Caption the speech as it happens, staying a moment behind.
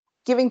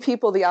giving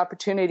people the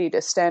opportunity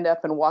to stand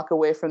up and walk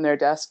away from their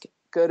desk,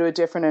 go to a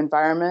different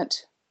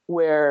environment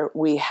where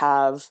we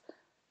have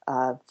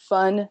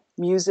fun,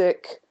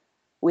 music.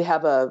 We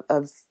have a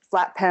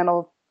flat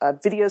panel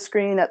video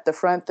screen at the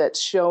front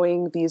that's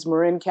showing these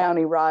Marin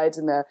County rides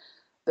and the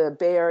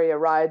Bay Area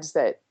rides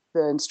that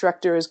the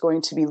instructor is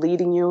going to be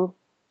leading you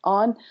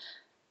on.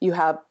 You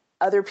have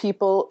other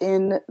people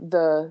in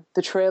the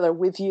trailer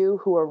with you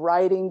who are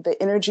riding.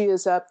 The energy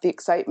is up, the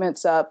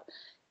excitement's up.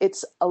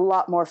 It's a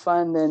lot more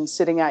fun than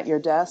sitting at your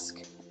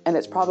desk, and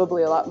it's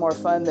probably a lot more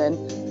fun than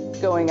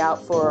going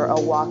out for a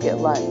walk at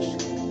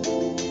lunch.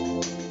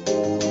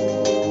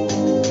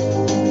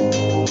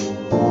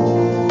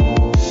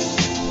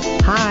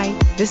 Hi,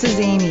 this is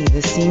Amy,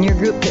 the Senior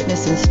Group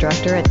Fitness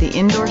Instructor at the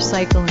Indoor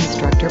Cycle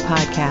Instructor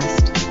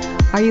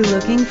Podcast. Are you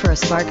looking for a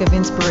spark of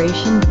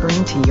inspiration to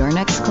bring to your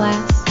next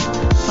class?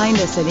 Find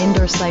us at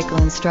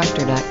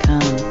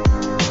indoorcycleinstructor.com.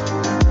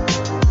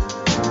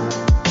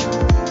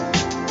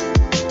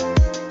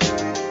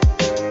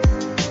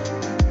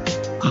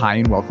 Hi,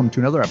 and welcome to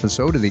another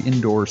episode of the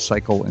Indoor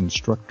Cycle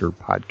Instructor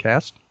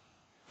Podcast.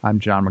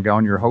 I'm John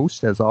McGowan, your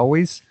host, as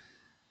always.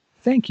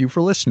 Thank you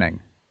for listening.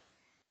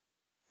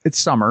 It's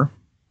summer,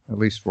 at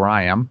least where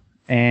I am,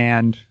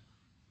 and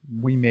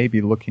we may be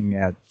looking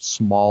at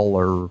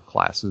smaller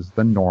classes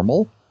than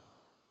normal.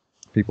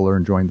 People are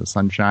enjoying the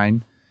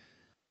sunshine.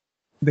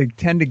 They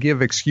tend to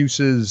give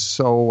excuses,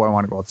 so I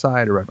want to go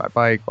outside or ride my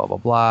bike, blah, blah,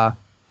 blah.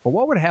 But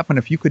what would happen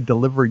if you could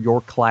deliver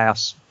your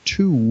class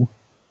to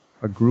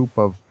a group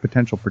of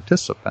potential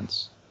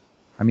participants?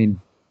 I mean,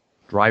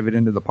 drive it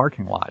into the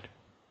parking lot.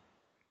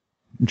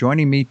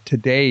 Joining me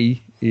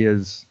today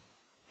is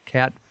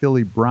Kat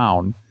Philly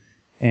Brown,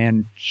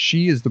 and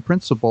she is the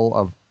principal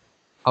of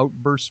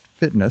Outburst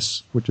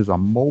Fitness, which is a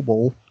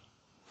mobile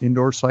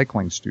indoor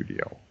cycling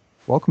studio.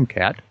 Welcome,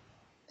 Kat.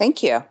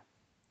 Thank you.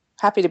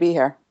 Happy to be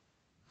here.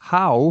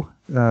 How?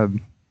 Well,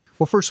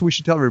 first we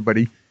should tell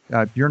everybody,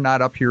 you're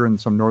not up here in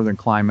some northern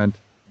climate.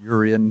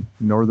 You're in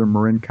northern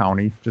Marin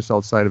County, just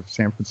outside of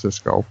San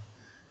Francisco.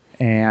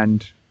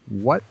 And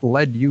what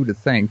led you to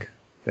think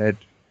that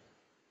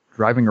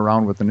driving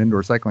around with an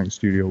indoor cycling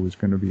studio was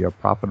going to be a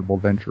profitable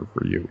venture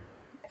for you?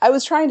 I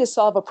was trying to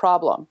solve a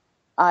problem.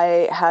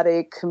 I had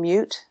a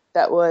commute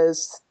that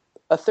was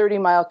a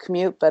 30-mile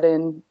commute, but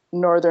in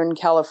Northern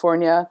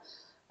California,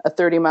 a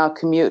 30-mile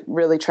commute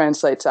really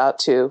translates out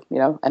to,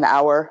 an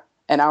hour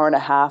and a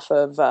half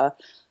of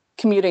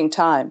commuting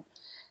time.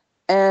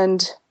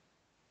 And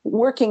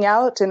working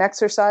out and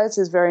exercise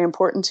is very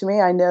important to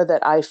me. I know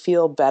that I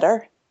feel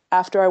better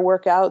after I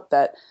work out,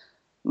 that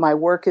my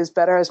work is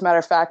better. As a matter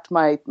of fact,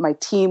 my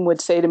team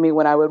would say to me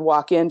when I would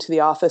walk into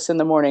the office in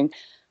the morning,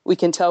 "We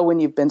can tell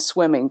when you've been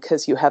swimming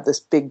because you have this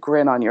big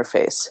grin on your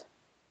face."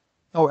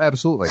 Oh,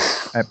 absolutely.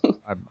 And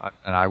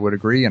I would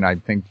agree, and I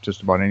think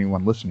just about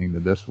anyone listening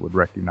to this would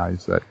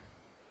recognize that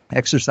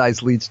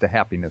exercise leads to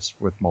happiness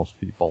with most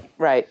people.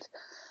 Right.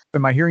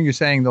 Am I hearing you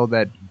saying, though,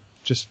 that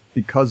just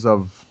because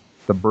of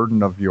the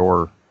burden of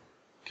your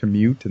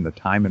commute and the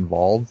time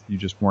involved, you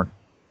just weren't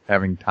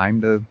having time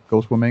to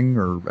go swimming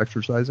or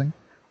exercising?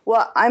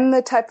 Well, I'm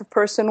the type of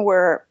person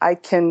where I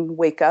can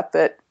wake up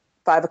at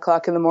 5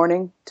 o'clock in the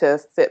morning to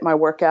fit my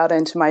workout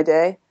into my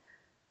day.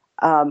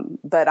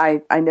 But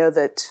I know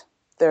that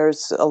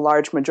there's a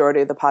large majority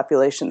of the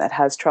population that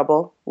has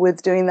trouble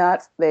with doing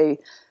that. They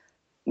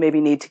maybe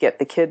need to get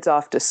the kids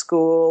off to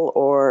school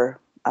or,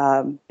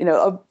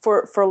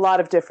 for a lot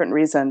of different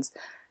reasons.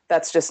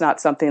 That's just not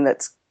something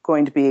that's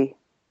going to be,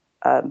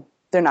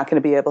 they're not going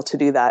to be able to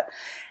do that.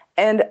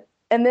 And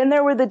then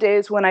there were the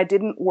days when I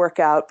didn't work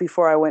out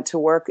before I went to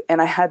work,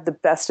 and I had the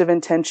best of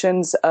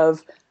intentions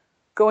of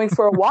going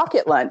for a walk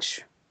at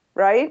lunch,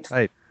 right?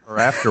 Right. Or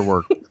after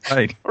work.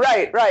 Right.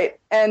 Right.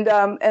 And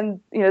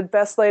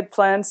best laid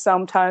plans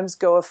sometimes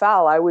go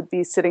afoul. I would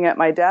be sitting at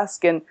my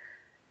desk, and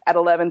at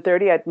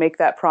 11:30, I'd make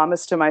that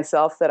promise to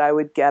myself that I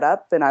would get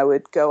up and I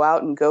would go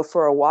out and go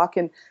for a walk.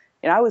 And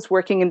I was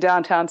working in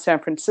downtown San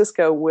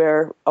Francisco,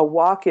 where a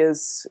walk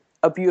is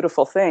a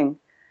beautiful thing,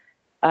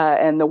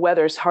 and the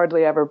weather's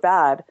hardly ever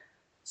bad.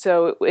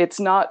 So it's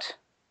not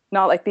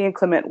like the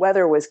inclement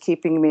weather was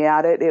keeping me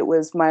at it. It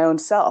was my own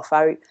self.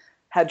 I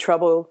had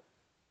trouble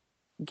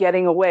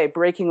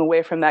breaking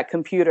away from that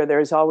computer.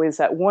 There's always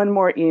that one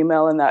more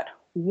email and that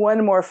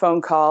one more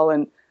phone call.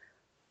 And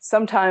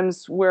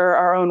sometimes we're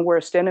our own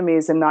worst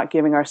enemies and not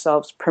giving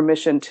ourselves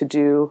permission to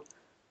do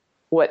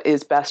what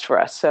is best for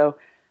us. So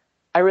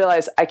I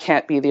realize I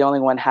can't be the only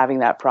one having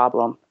that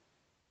problem.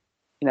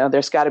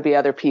 There's got to be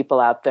other people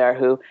out there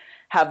who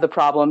have the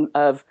problem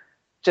of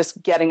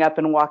just getting up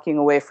and walking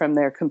away from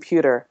their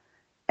computer.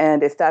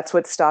 And if that's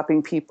what's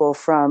stopping people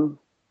from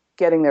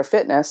getting their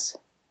fitness,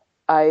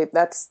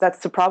 that's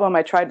the problem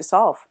I tried to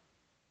solve.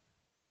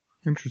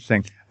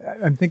 Interesting.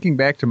 I'm thinking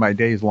back to my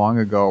days long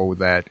ago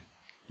that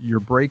your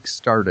break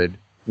started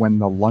when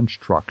the lunch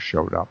truck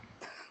showed up.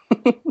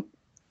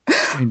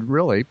 I mean,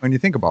 really, when you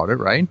think about it,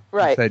 right?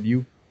 Right. You said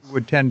you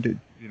would tend to,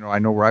 I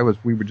know where I was,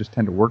 we would just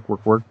tend to work,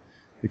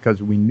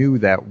 because we knew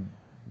that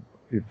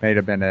it may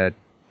have been at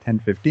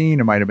 10:15.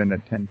 It might have been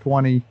at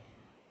 10:20.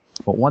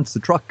 But once the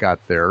truck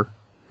got there,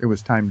 it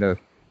was time to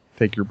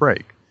take your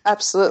break.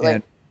 Absolutely.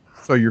 And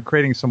so you're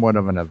creating somewhat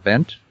of an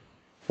event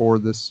for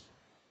this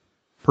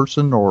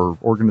person or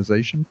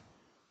organization?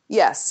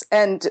 Yes,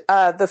 and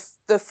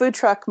the food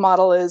truck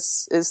model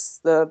is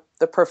the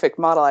perfect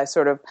model. I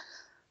sort of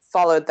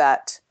followed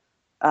that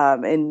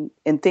in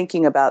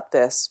thinking about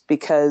this,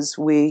 because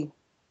we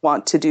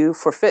want to do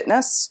for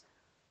fitness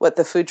what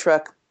the food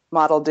truck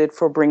model did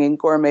for bringing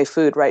gourmet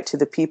food right to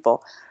the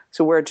people.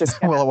 So we're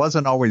just well, it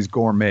wasn't always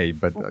gourmet,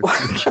 but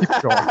keep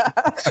going.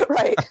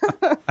 Right.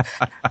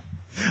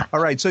 All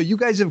right. So you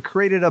guys have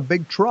created a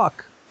big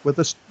truck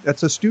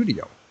that's a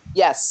studio.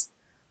 Yes.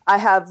 I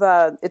have,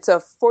 it's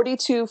a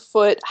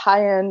 42-foot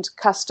high-end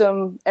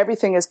custom,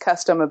 everything is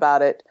custom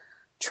about it,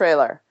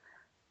 trailer.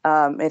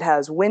 It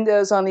has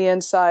windows on the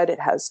inside. It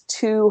has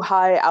 2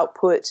 high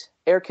output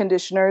air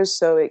conditioners,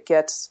 so it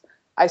gets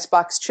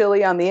icebox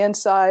chilly on the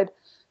inside.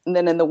 And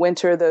then in the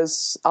winter,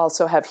 those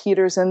also have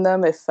heaters in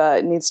them if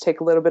it needs to take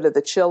a little bit of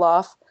the chill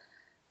off.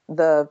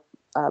 The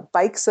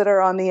bikes that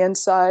are on the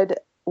inside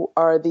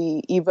are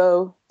the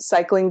Evo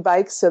cycling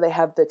bikes, so they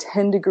have the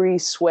 10-degree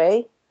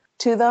sway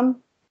to them.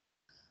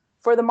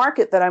 For the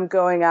market that I'm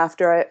going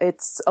after,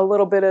 it's a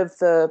little bit of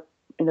the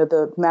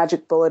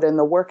magic bullet in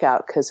the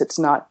workout, because it's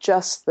not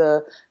just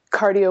the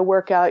cardio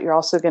workout. You're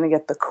also going to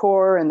get the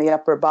core and the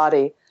upper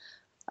body.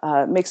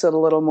 It makes it a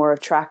little more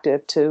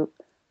attractive to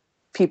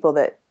people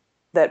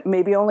that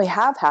maybe only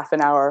have half an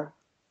hour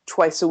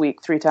twice a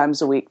week, 3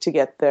 times a week to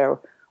get their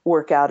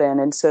workout in.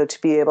 And so to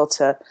be able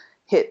to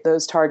hit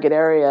those target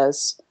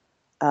areas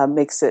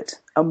makes it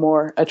a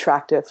more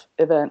attractive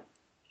event.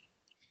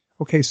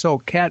 Okay, so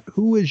Kat,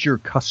 who is your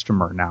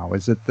customer now?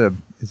 Is it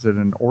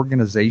an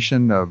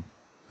organization of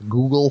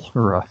Google,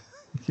 or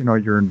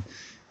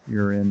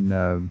you're in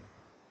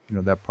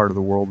that part of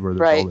the world where there's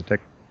right. all the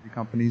technology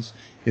companies?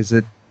 Is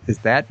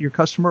that your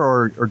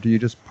customer, or do you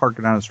just park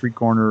it on a street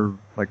corner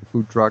like a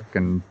food truck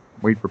and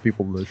wait for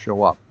people to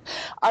show up?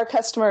 Our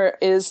customer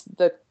is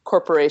the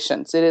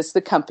corporations. It is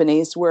the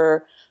companies.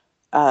 We're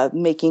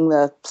making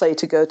the play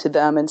to go to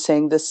them and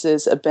saying this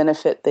is a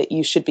benefit that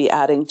you should be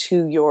adding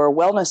to your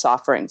wellness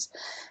offerings.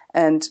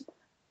 And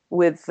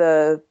with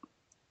the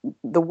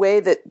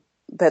way that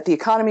the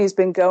economy has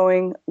been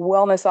going,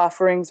 wellness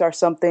offerings are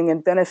something,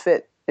 and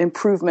benefit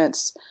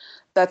improvements,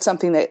 that's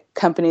something that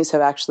companies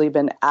have actually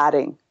been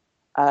adding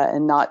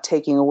and not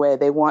taking away.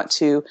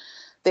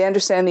 They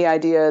understand the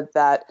idea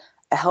that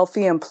a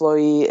healthy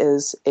employee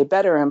is a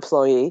better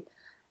employee,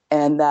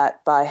 and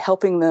that by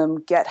helping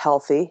them get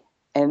healthy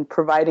and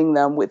providing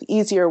them with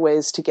easier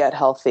ways to get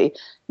healthy,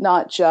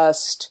 not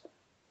just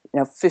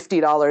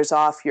 $50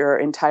 off your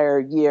entire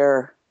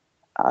year,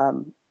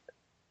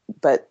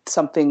 but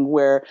something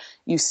where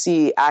you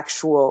see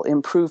actual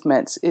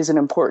improvements, is an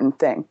important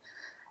thing.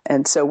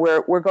 And so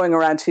we're going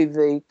around to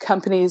the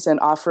companies and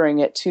offering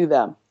it to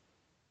them.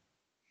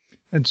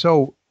 And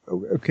so,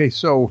 okay,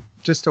 so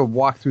just to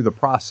walk through the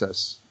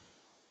process,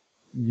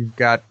 you've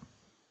got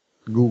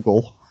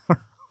Google,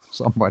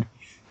 somebody,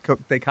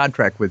 they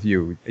contract with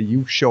you.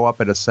 You show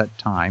up at a set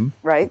time,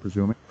 right? I'm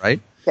presuming, right?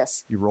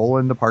 Yes. You roll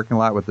in the parking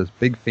lot with this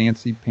big,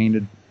 fancy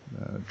painted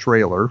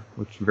trailer,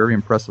 which is very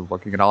impressive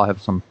looking, and I'll have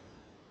some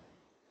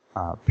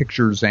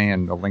pictures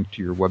and a link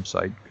to your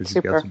website, because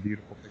you've got some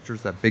beautiful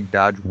pictures. That big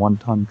Dodge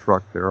 1-ton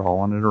truck there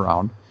hauling it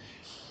around.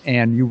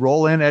 And you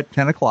roll in at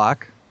 10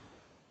 o'clock.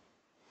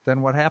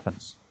 Then what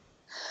happens?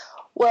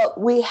 Well,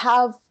 we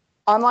have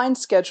online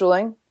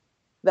scheduling.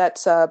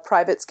 That's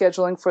private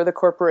scheduling for the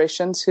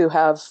corporations who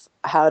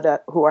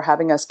are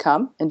having us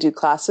come and do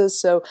classes.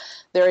 So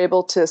they're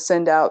able to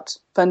send out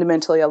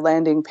fundamentally a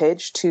landing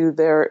page to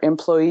their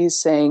employees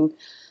saying,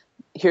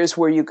 here's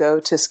where you go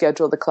to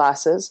schedule the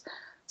classes.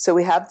 So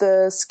we have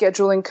the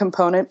scheduling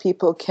component.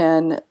 People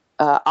can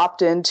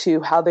opt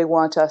into how they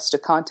want us to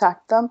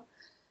contact them,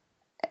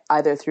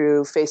 either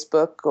through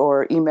Facebook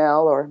or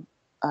email or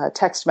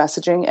text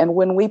messaging. And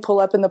when we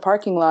pull up in the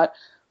parking lot,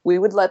 we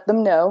would let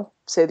them know,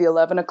 say the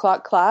 11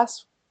 o'clock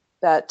class,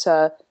 that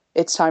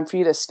it's time for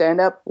you to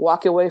stand up,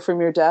 walk away from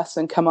your desk,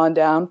 and come on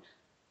down.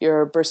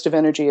 Your burst of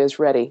energy is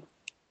ready.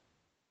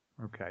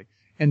 Okay.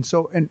 And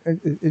so, an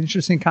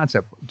interesting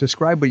concept.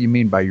 Describe what you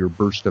mean by your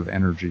burst of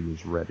energy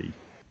is ready.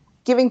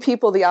 Giving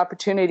people the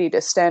opportunity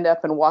to stand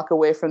up and walk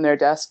away from their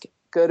desk,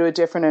 go to a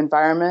different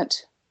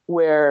environment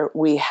where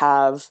we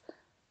have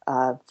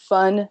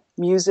fun,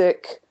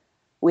 music.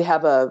 We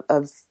have a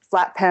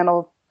flat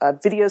panel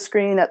video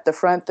screen at the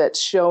front that's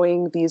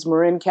showing these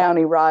Marin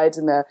County rides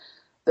and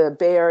the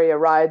Bay Area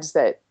rides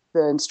that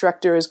the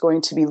instructor is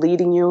going to be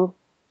leading you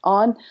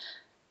on.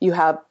 You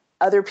have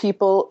other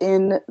people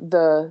in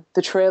the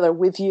trailer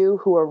with you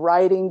who are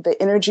riding.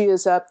 The energy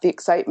is up, the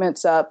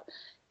excitement's up.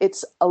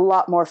 It's a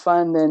lot more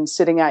fun than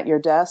sitting at your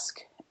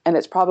desk, and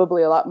it's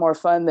probably a lot more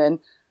fun than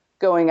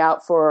going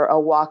out for a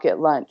walk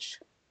at lunch.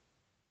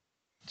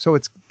 So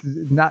it's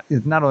not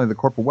only the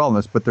corporate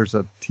wellness, but there's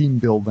a team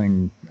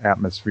building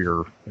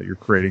atmosphere that you're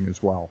creating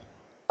as well.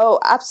 Oh,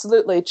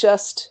 absolutely.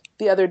 Just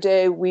the other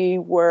day, we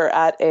were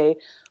at a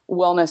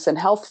wellness and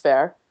health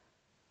fair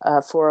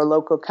for a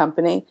local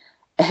company,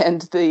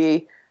 and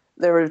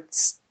there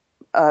was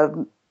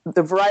the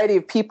variety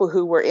of people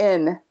who were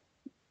in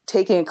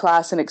taking a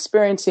class and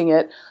experiencing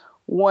it.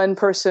 One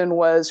person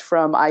was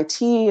from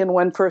IT and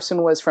one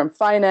person was from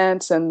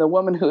finance, and the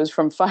woman who was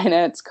from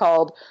finance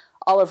called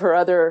all of her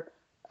other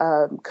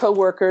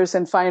co-workers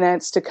in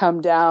finance to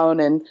come down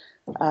and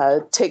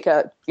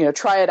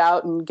try it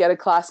out and get a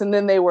class. And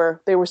then they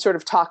were sort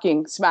of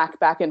talking smack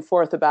back and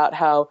forth about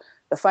how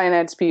the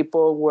finance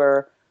people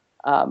were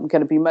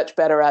going to be much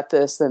better at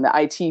this than the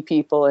IT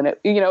people. And it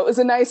was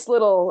a nice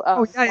little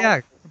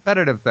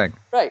competitive thing.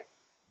 Right.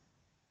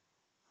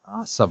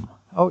 Awesome.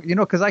 Oh,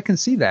 because I can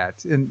see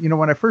that. And,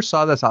 when I first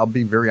saw this, I'll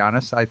be very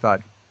honest, I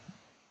thought,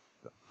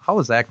 how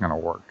is that going to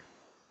work?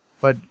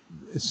 But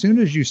as soon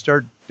as you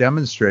start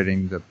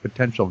demonstrating the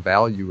potential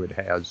value it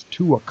has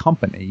to a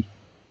company,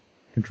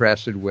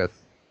 contrasted with,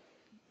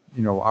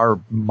 our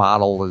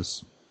model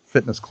is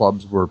fitness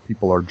clubs where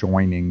people are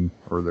joining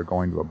or they're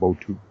going to a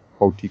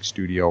boutique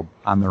studio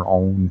on their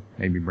own,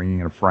 maybe bringing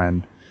in a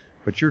friend.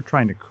 But you're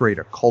trying to create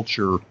a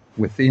culture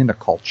within a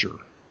culture.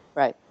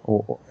 Right.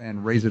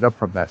 And raise it up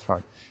from that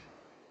part.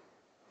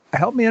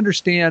 Help me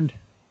understand,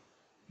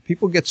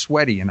 people get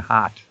sweaty and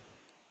hot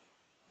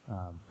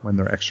when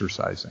they're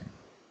exercising.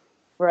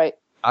 Right.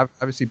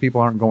 Obviously,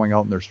 people aren't going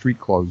out in their street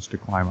clothes to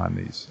climb on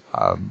these.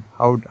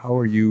 How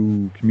are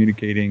you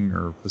communicating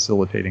or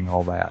facilitating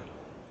all that?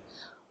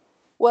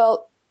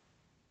 Well,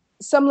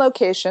 some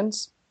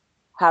locations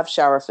have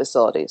shower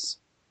facilities.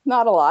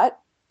 Not a lot,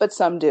 but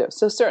some do.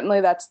 So certainly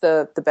that's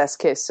the best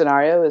case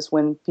scenario, is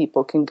when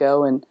people can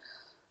go and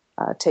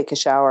take a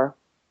shower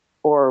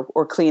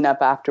or clean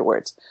up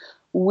afterwards.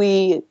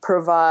 We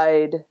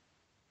provide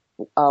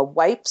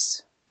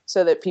wipes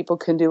so that people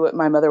can do what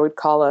my mother would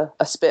call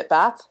a spit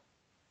bath,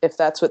 if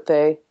that's what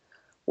they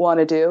want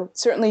to do.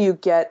 Certainly you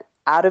get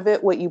out of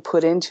it what you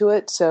put into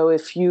it. So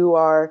if you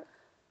are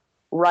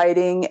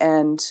riding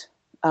and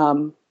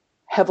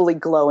heavily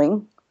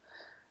glowing,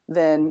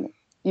 then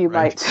you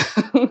might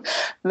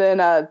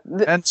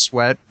and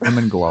sweat,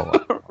 women glow.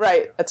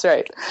 Right, that's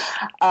right.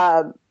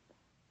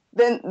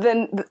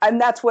 Then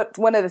that's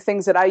one of the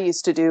things that I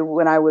used to do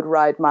when I would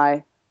ride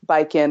my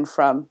bike in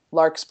from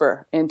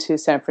Larkspur into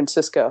San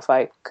Francisco. If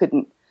I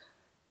couldn't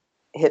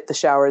hit the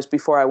showers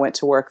before I went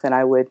to work, then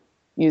I would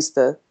use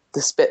the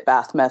spit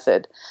bath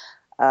method.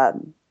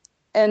 And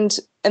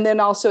then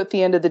also at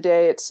the end of the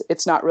day,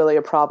 it's not really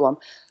a problem.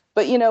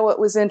 But what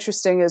was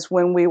interesting is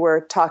when we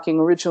were talking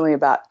originally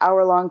about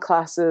hour-long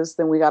classes,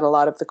 then we got a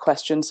lot of the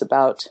questions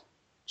about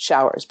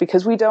showers,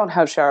 because we don't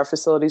have shower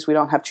facilities. We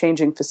don't have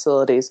changing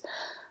facilities.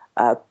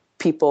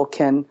 People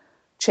can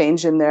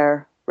change in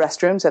their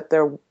restrooms at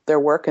their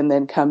work and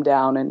then come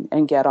down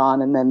and get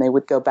on, and then they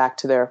would go back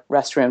to their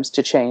restrooms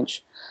to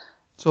change.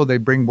 So they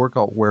bring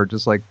workout wear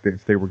just like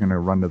if they were going to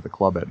run to the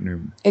club at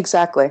noon.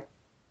 Exactly.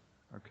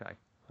 Okay.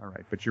 All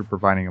right. But you're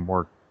providing a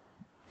more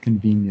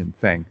convenient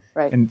thing.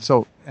 Right. And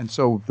so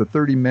the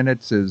 30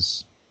 minutes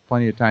is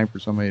plenty of time for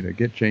somebody to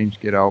get changed,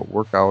 get out,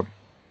 work out,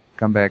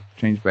 come back,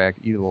 change back,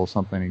 eat a little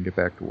something, and get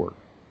back to work.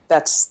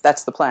 That's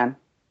the plan.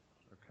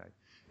 Okay.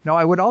 Now,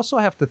 I would also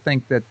have to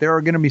think that there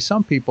are going to be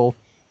some people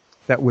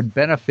that would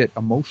benefit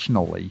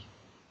emotionally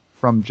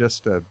from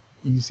just a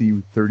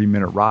easy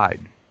 30-minute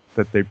ride,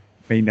 that they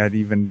may not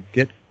even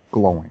get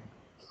glowing.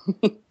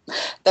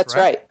 That's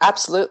right.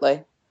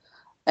 Absolutely.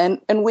 And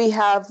we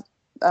have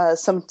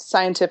some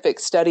scientific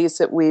studies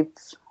that we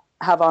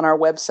have on our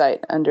website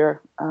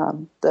under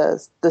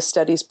the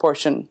studies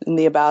portion in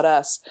the About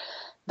Us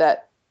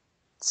that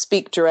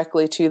speak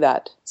directly to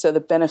that. So the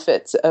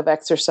benefits of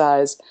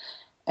exercise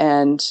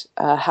and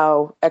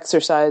how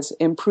exercise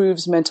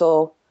improves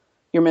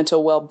your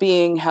mental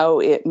well-being, how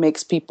it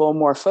makes people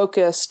more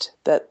focused,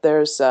 that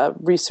there's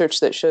research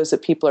that shows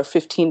that people are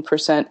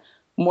 15%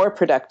 more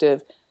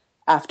productive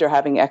after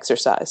having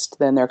exercised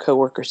than their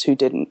coworkers who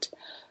didn't.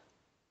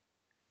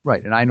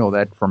 Right, and I know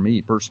that for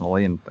me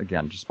personally, and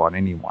again, just about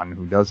anyone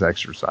who does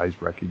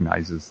exercise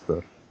recognizes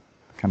the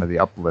kind of the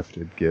uplift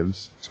it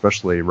gives,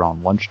 especially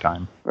around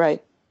lunchtime.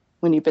 Right,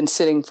 when you've been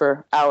sitting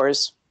for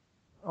hours.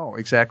 Oh,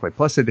 exactly.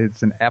 Plus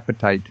it's an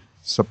appetite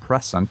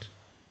suppressant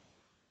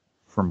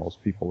for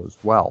most people as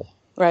well.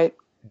 Right.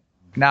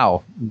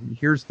 Now,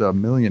 here's the $1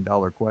 million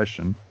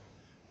question,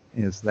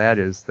 is that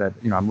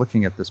I'm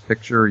looking at this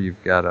picture.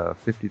 You've got a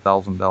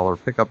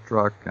 $50,000 pickup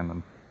truck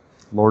and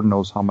Lord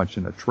knows how much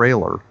in a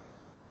trailer.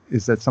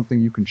 Is that something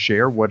you can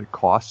share, what it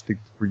costs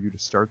for you to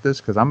start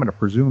this? Because I'm going to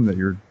presume that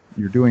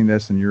you're doing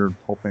this and you're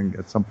hoping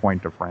at some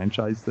point to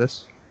franchise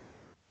this.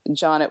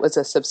 John, it was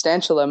a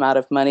substantial amount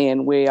of money,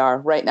 and we are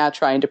right now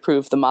trying to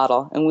prove the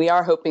model. And we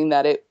are hoping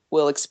that it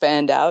will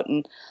expand out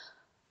and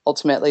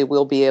ultimately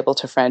we'll be able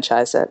to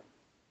franchise it.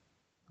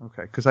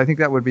 Okay, because I think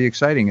that would be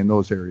exciting in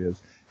those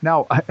areas.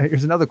 Now,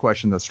 here's another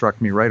question that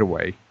struck me right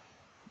away.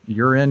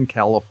 You're in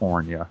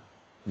California.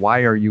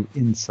 Why are you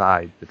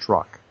inside the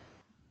truck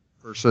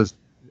versus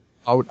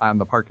out on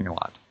the parking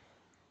lot?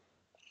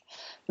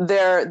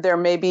 There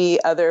may be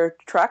other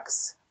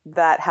trucks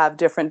that have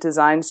different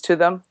designs to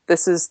them.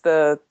 This is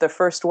the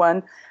first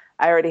one.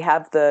 I already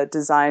have the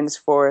designs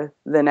for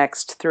the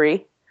next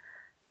 3.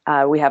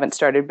 We haven't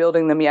started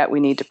building them yet. We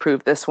need to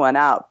prove this one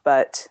out.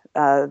 But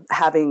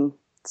having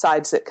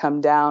sides that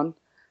come down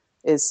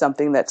is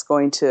something that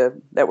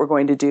we're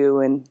going to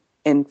do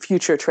in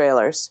future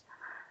trailers.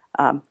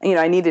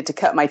 I needed to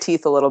cut my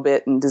teeth a little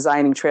bit in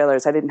designing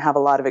trailers. I didn't have a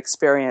lot of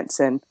experience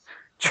in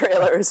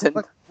trailers.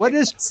 And what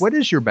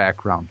is your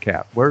background,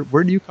 Kat? Where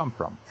do you come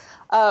from?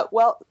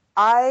 Well,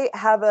 I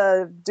have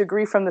a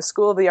degree from the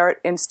School of the Art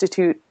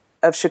Institute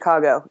of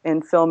Chicago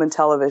in film and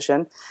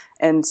television.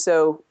 And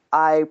so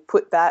I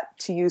put that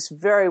to use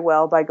very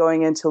well by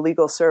going into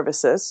legal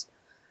services.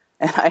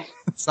 And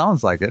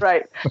sounds like it.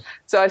 Right.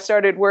 So I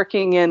started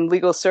working in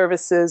legal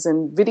services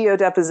and video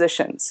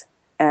depositions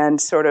and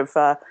sort of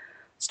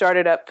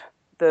started up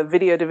the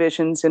video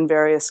divisions in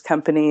various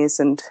companies.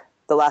 And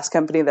the last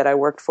company that I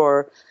worked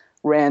for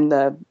ran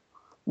the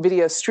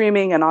video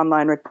streaming and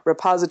online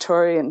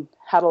repository and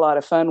had a lot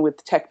of fun with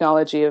the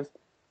technology of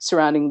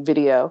surrounding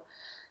video.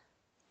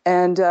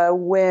 And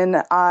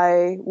when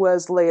I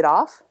was laid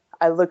off,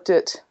 I looked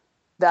at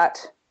that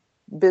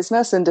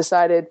business and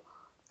decided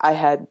I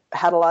had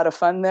a lot of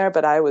fun there,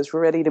 but I was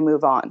ready to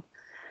move on.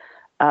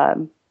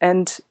 And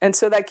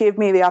so that gave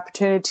me the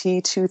opportunity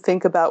to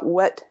think about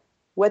what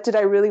did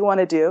I really want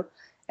to do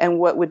and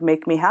what would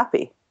make me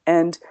happy.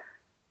 And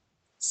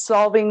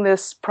solving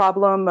this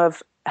problem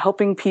of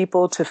helping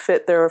people to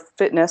fit their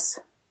fitness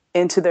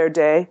into their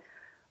day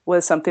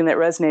was something that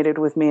resonated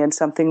with me and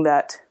something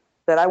that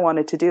I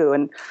wanted to do.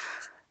 And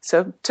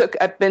so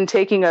I've been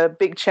taking a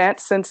big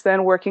chance since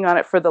then, working on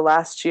it for the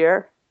last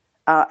year.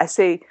 I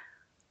say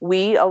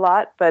we a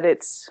lot, but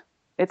it's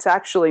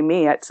actually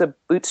me. It's a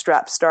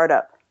bootstrap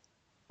startup.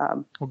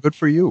 Well, good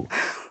for you.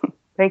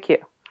 Thank you.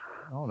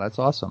 Oh, that's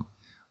awesome.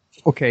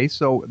 Okay,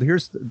 so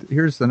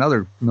here's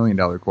another $1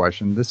 million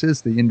question. This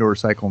is the Indoor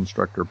Cycle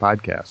Instructor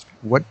Podcast.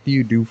 What do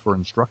you do for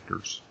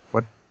instructors?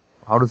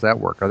 How does that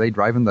work? Are they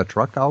driving the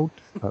truck out?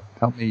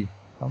 Help me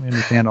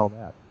understand all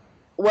that.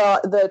 Well,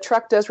 the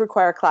truck does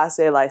require a Class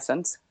A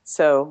license.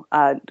 So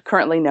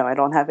currently, no, I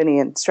don't have any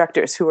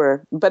instructors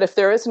but if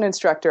there is an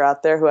instructor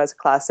out there who has a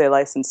Class A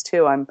license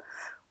too,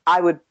 I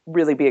would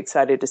really be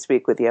excited to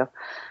speak with you.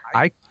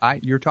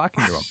 You're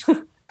talking to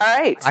them. All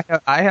right.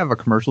 I have a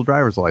commercial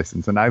driver's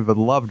license, and I would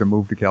love to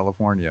move to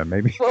California.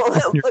 Maybe.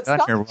 Well, let's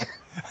talk.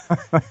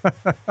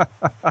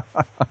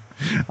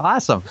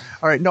 Awesome.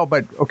 All right. No,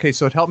 but okay.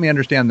 So help me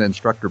understand the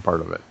instructor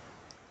part of it.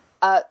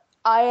 I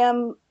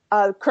am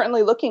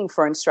currently looking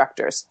for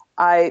instructors.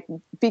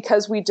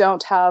 Because we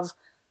don't have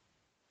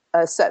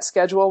a set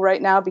schedule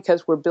right now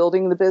because we're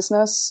building the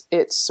business,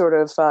 it's sort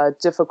of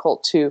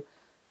difficult to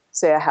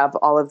say I have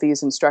all of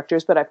these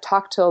instructors, but I've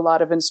talked to a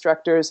lot of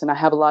instructors and I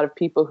have a lot of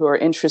people who are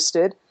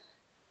interested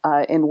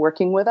in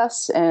working with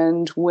us.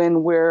 And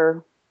when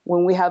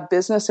we have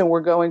business and we're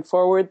going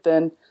forward,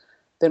 then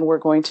we're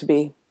going to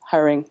be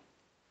hiring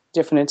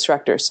different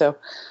instructors. So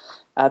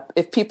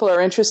if people are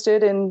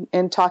interested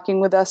in talking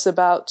with us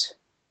about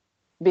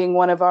being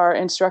one of our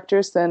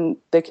instructors, then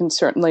they can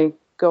certainly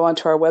go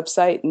onto our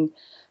website and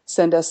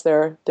send us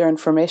their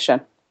information.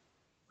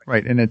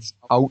 Right. And it's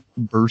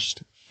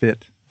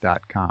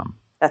outburstfit.com.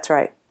 That's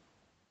right.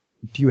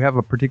 Do you have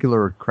a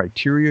particular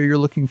criteria you're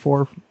looking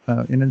for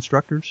in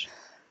instructors?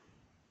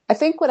 I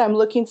think what I'm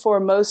looking for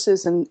most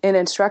in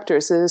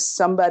instructors is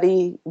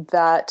somebody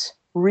that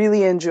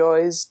really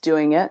enjoys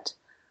doing it,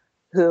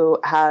 who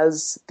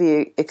has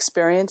the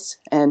experience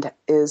and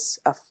is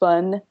a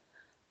fun,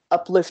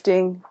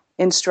 uplifting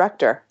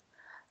instructor.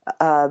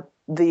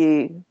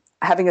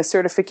 Having a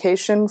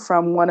certification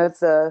from one of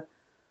the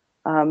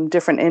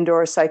different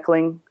indoor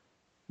cycling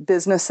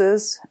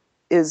businesses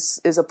is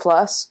a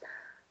plus.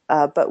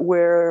 But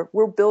we're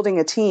building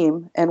a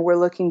team, and we're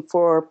looking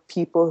for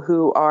people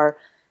who are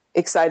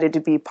excited to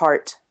be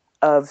part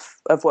of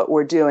what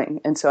we're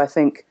doing. And so I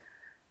think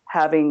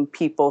having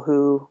people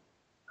who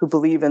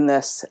believe in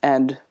this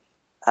and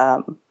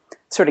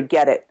sort of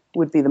get it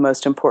would be the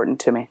most important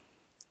to me.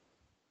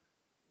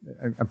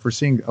 I'm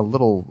foreseeing a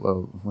little,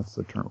 what's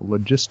the term,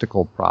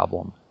 logistical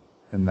problem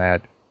in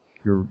that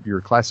your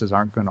classes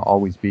aren't going to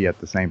always be at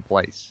the same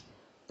place.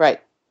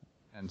 Right.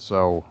 And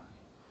so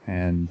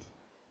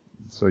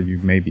you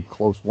may be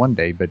close one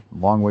day, but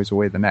long ways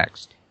away the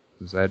next.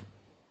 Is that,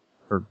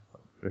 or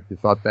have you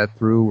thought that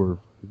through, or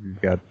have you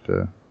got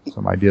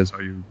some ideas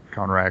how you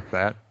counteract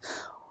that?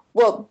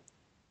 Well,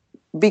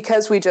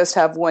 because we just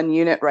have one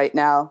unit right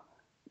now,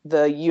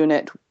 the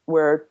unit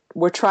we're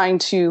trying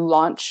to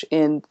launch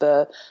in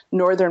the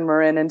northern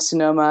Marin and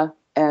Sonoma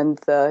and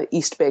the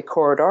East Bay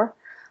corridor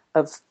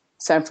of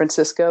San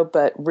Francisco,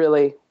 but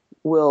really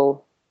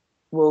we'll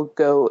look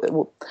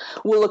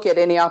at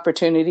any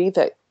opportunity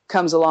that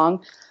comes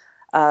along.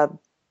 But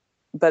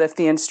if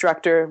the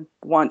instructor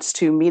wants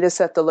to meet us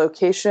at the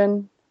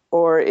location,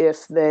 or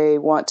if they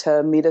want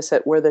to meet us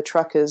at where the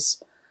truck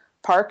is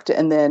parked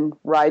and then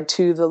ride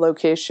to the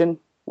location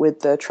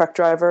with the truck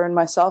driver and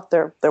myself,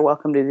 they're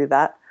welcome to do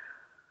that.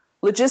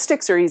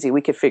 Logistics are easy.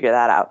 We could figure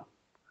that out.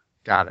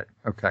 Got it.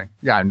 Okay.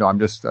 Yeah, no, I'm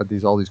just,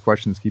 all these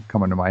questions keep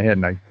coming to my head,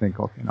 and I think,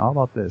 okay, how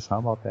about this? How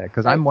about that?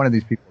 Because I'm one of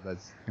these people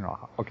that's,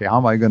 okay, how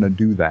am I going to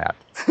do that?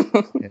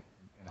 and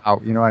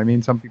how, you know what I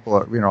mean? Some people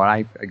are, and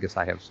I guess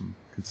I have some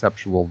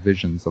conceptual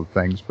visions of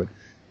things, but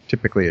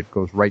typically it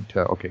goes right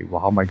to, okay, well,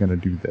 how am I going to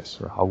do this?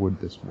 Or how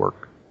would this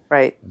work?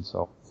 Right. And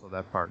so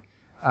that part.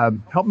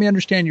 Help me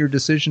understand your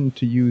decision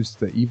to use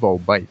the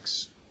Evo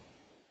bikes.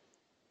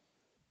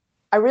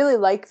 I really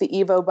like the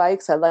Evo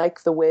bikes. I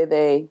like the way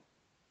they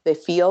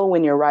feel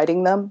when you're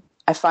riding them.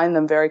 I find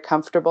them very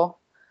comfortable.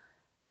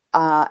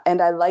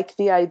 And I like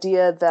the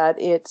idea that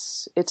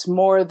it's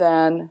more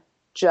than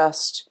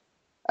just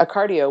a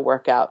cardio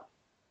workout.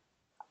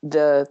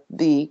 The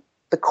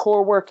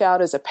core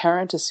workout is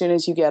apparent as soon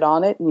as you get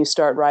on it and you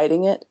start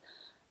riding it.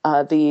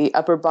 The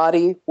upper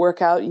body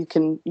workout, you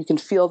can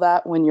feel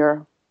that when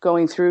you're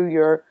going through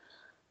your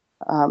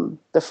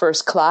the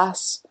first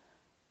class.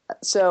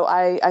 So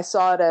I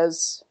saw it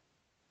as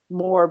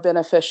more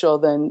beneficial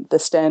than the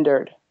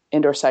standard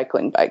indoor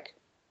cycling bike.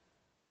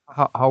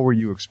 How were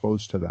you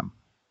exposed to them?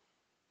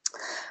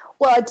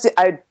 Well,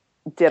 I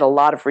did a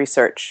lot of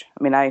research.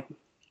 I mean, I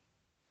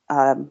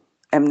am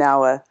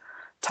now a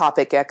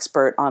topic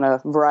expert on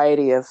a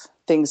variety of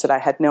things that I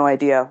had no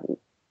idea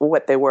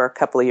what they were a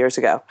couple of years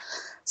ago.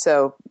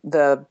 So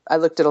I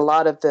looked at a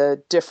lot of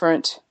the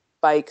different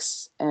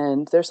bikes,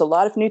 and there's a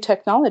lot of new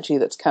technology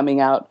that's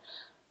coming out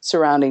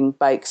surrounding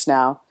bikes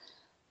now.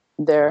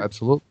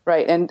 Absolutely.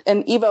 Right. And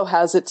Evo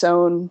has its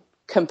own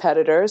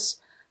competitors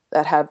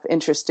that have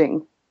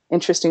interesting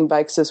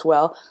bikes as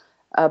well.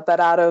 But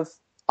out of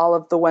all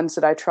of the ones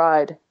that I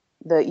tried,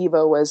 the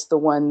Evo was the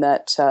one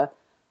that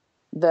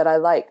I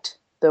liked,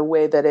 the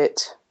way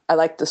that I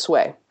liked the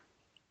sway.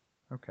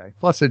 Okay.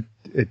 Plus it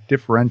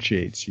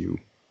differentiates you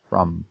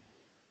from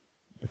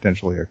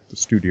potentially a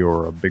studio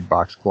or a big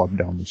box club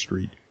down the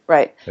street.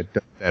 Right.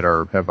 That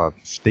have a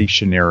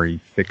stationary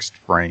fixed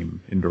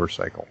frame indoor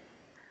cycle.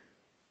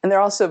 And they're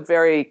also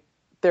very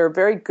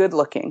good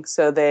looking.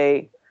 So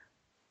they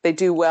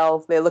do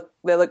well. They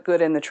look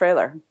good in the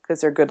trailer because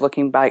they're good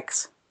looking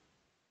bikes.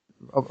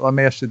 Let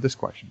me ask you this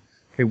question.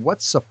 Okay,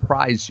 what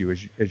surprised you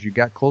as you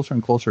got closer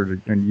and closer to,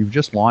 and you've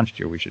just launched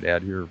here, we should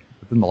add here,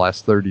 within the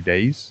last 30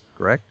 days,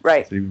 correct?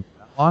 Right. So even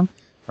that long?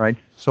 Right.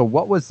 So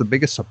what was the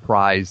biggest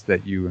surprise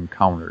that you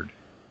encountered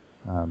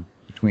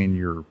between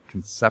your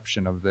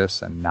conception of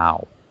this and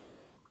now?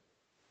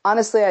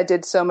 Honestly, I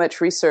did so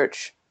much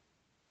research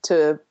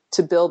to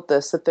build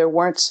this that there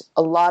weren't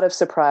a lot of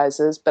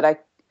surprises, but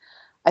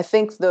I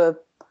think the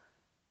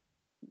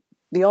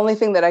only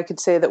thing that I could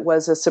say that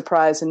was a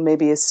surprise, and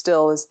maybe is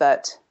still, is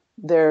that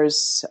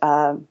there's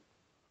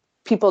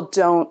people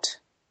don't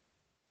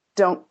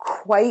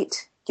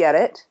quite get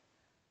it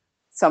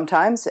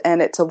sometimes,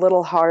 and it's a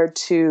little hard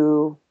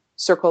to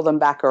circle them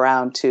back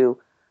around to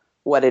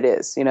what it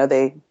is.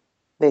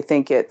 They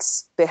think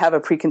they have a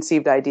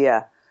preconceived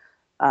idea,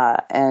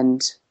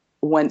 and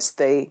once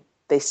they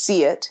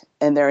see it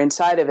and they're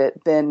inside of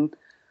it, then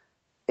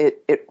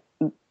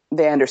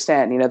they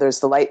understand. There's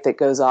the light that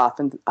goes off,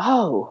 and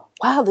oh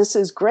wow, this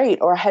is great,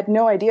 or I had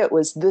no idea it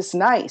was this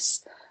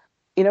nice.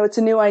 It's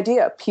a new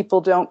idea.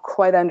 People don't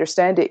quite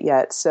understand it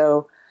yet,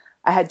 so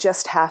I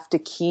have to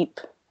keep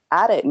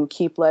at it and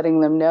keep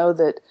letting them know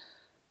that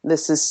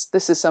this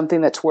is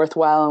something that's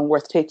worthwhile and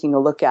worth taking a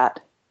look at.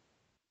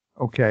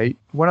 Okay.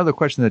 One other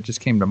question that just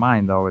came to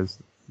mind, though, is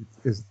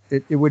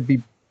it would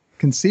be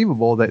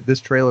conceivable that this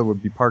trailer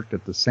would be parked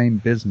at the same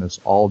business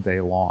all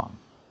day long,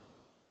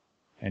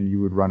 and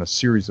you would run a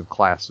series of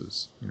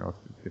classes.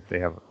 If they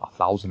have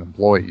 1,000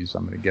 employees,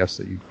 I'm going to guess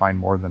that you'd find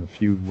more than a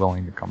few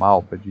willing to come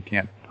out, but you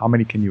can't. How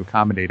many can you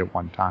accommodate at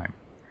one time?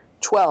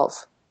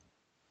 12.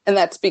 And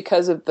that's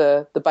because of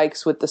the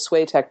bikes with the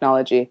sway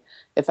technology.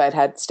 If I'd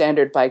had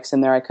standard bikes in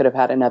there, I could have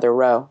had another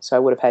row, so I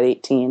would have had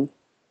 18.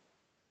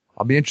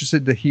 I'll be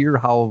interested to hear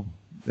how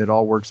it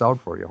all works out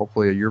for you.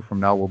 Hopefully a year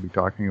from now we'll be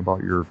talking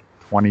about your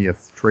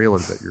 20th trailer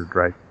that you're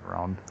dragging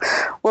around.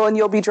 Well, and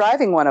you'll be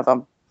driving one of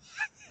them.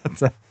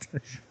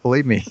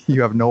 Believe me,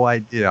 you have no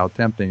idea how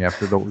tempting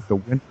after the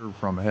winter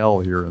from hell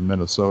here in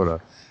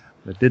Minnesota.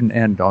 That didn't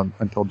end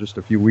until just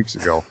a few weeks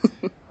ago.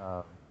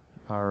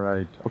 All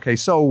right. Okay,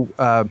 so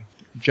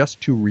just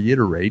to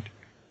reiterate,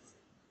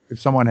 if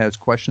someone has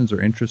questions or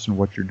interest in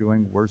what you're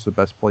doing, where's the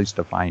best place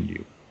to find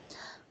you?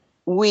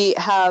 We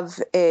have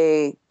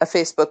a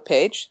Facebook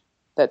page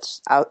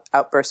that's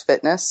Outburst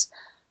Fitness.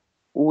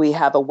 We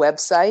have a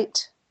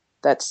website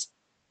that's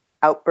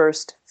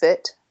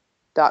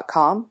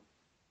outburstfit.com.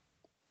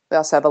 We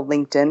also have a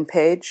LinkedIn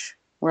page.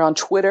 We're on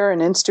Twitter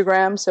and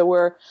Instagram, so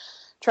we're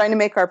trying to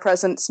make our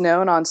presence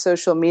known on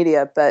social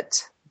media,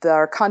 but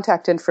our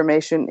contact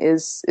information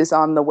is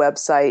on the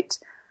website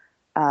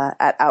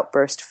at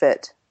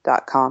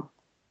outburstfit.com.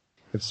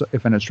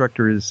 If an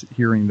instructor is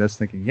hearing this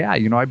thinking, yeah,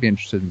 I'd be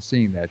interested in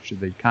seeing that, should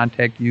they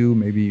contact you,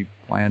 maybe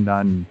planned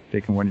on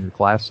taking one of your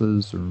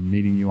classes or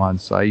meeting you on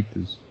site?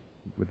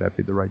 Would that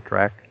be the right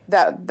track?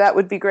 That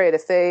would be great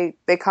if they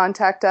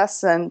contact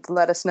us and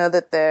let us know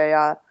that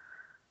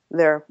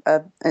they're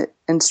an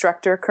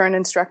instructor, current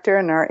instructor,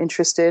 and are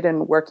interested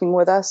in working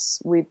with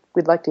us, we'd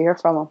like to hear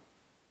from them.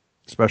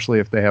 Especially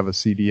if they have a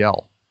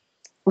CDL.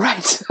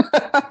 Right.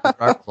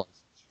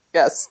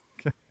 Yes.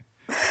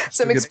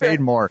 So you'll get paid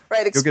more.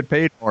 Right. You'll get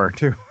paid more,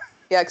 too.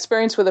 Yeah,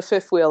 experience with a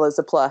fifth wheel is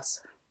a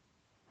plus.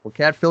 Well,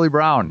 Cat Philly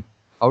Brown,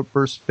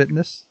 Outburst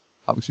Fitness,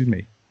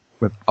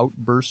 with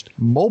Outburst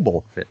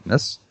Mobile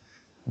Fitness.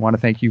 I want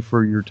to thank you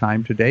for your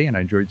time today, and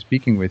I enjoyed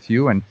speaking with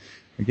you. And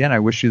again, I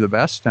wish you the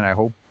best, and I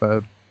hope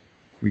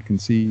we can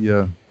see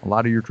a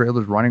lot of your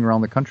trailers running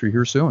around the country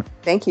here soon.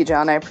 Thank you,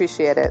 John. I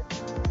appreciate it.